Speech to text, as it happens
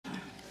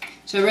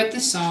So I wrote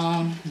this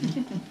song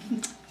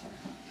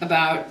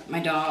about my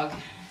dog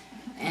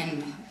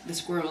and the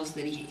squirrels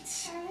that he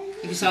hates.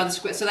 If you saw the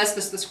squirrel, so that's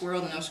the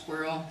squirrel, the no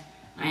squirrel.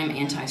 I am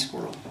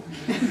anti-squirrel.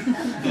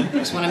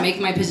 Just want to make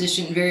my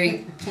position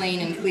very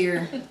plain and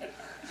clear.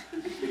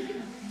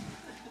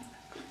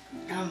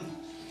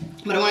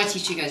 But I want to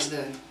teach you guys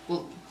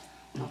oh,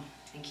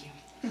 thank you.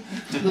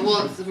 But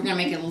we're going to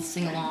make it a little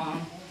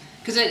sing-along.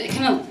 Because it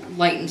kind of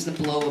lightens the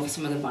blow of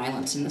some of the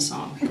violence in the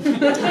song.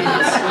 Well,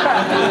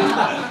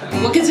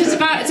 because it's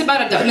about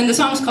a dog. I mean, the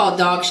song's called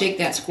 "Dog Shake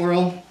That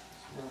Squirrel,"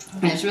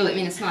 and it's really, I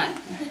mean, it's not.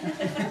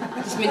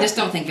 Just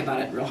don't think about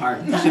it real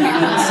hard. You should be real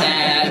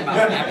sad about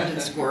what happened to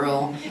the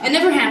squirrel. It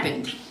never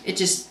happened. He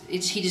just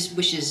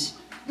wishes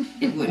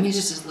it would. I mean, he's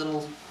just this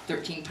little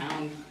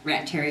 13-pound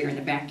rat terrier in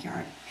the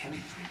backyard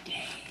every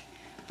day,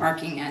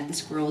 barking at the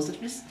squirrels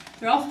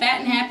they're all fat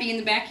and happy in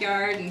the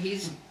backyard, and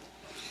he's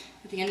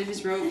at the end of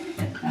his rope,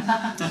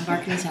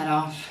 barking his head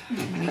off,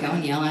 and we go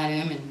and yell at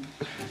him. And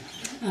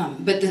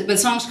but the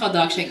song's called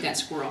 "Dog Shake That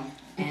Squirrel."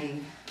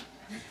 And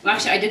well,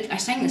 actually, I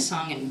sang this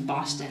song in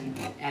Boston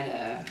at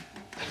a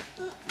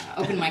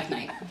open mic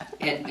night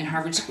in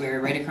Harvard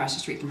Square, right across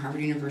the street from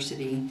Harvard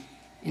University.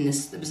 It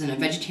was in a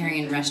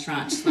vegetarian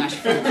restaurant / food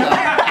club.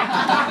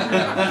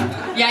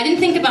 Yeah, I didn't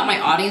think about my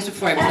audience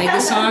before I played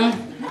the song.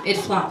 It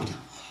flopped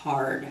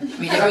hard. I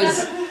mean, it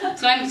was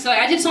so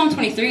I did song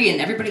 23 and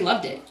everybody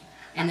loved it.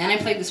 And then I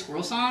played the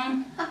Squirrel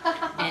Song,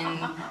 and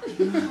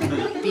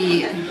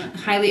the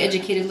highly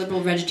educated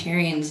liberal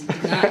vegetarians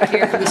did not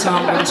care for the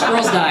song where the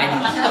squirrels died.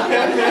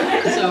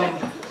 So,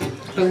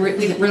 but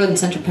we live in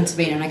central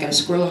Pennsylvania, and I got a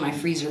squirrel in my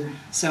freezer.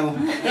 So,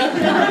 not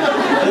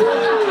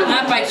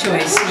by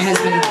choice. My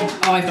husband.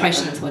 Oh, I probably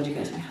shouldn't have told you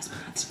guys. My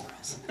husband had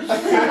squirrels.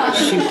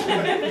 Shoot.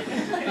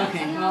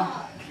 Okay,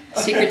 well,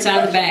 secret's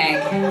out of the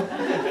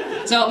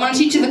bag. So I want to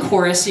teach you the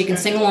chorus so you can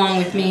sing along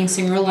with me and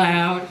sing real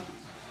loud.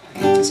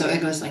 So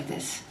it goes like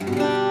this.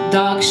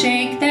 Dog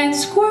shake that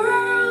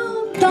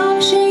squirrel,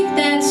 dog shake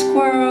that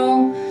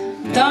squirrel,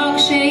 dog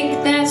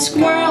shake that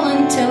squirrel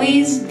until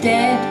he's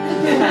dead.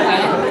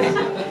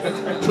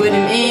 Okay. Put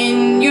him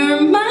in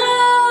your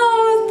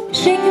mouth,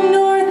 shake him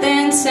north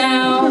and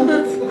south.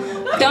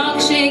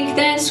 Dog shake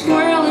that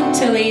squirrel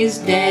until he's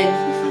dead.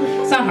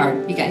 It's not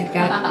hard, you got it.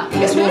 I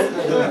guess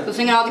we'll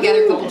sing it all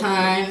together a couple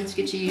times,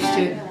 get you used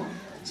to it.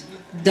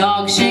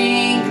 Dog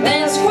shake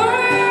that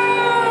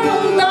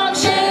squirrel, dog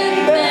shake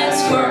that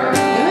squirrel.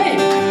 Good.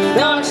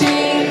 Dog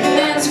shake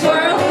that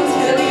squirrel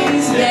until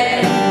he's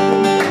dead.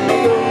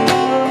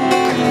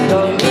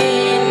 Put him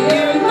in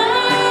your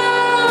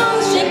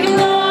mouth, shake him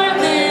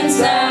north and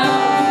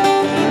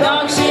south.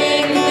 Dog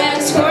shake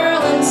that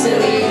squirrel until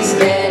he's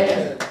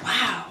dead.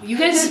 Wow, you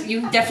guys,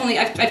 you definitely,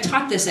 I've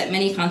taught this at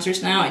many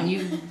concerts now, and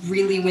you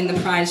really win the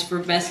prize for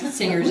best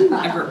singers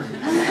ever.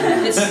 I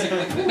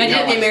did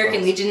at the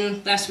American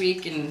Legion last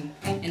week, and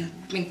I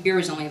mean, beer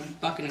was only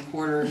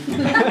 $1.25,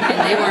 and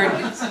they weren't.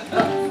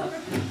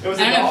 It was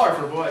 $1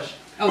 for Bush.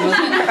 Oh, was it?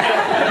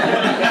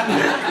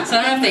 So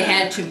I don't know if they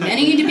had too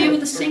many to be able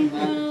to sing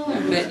well,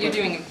 but you're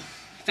doing a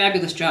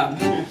fabulous job.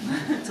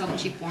 It's all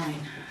cheap wine.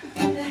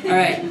 All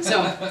right,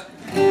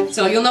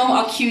 so you'll know.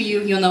 I'll cue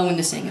you. You'll know when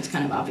to sing. It's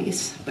kind of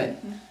obvious, but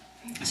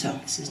so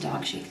this is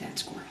 "Dog Shake That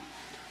Squirrel."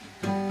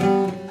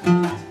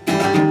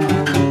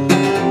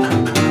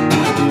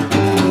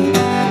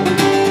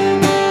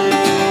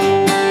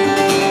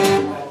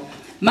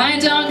 My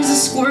dog is a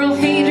squirrel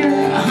hater,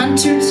 a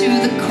hunter to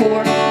the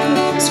core.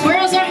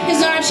 Squirrels are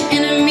his arch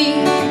enemy,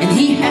 and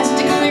he has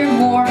declared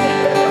war.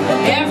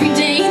 Every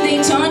day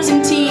they taunt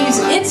and tease,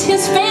 it's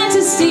his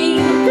fantasy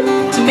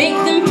to make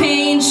them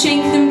pay and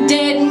shake them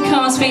dead and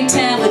cause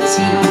fatalities.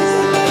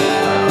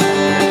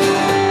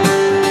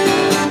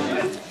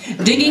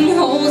 Digging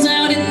holes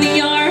out in the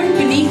yard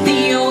beneath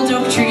the old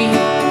oak tree,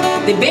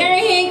 they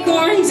bury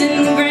acorns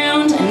in the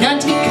ground, and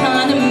not to be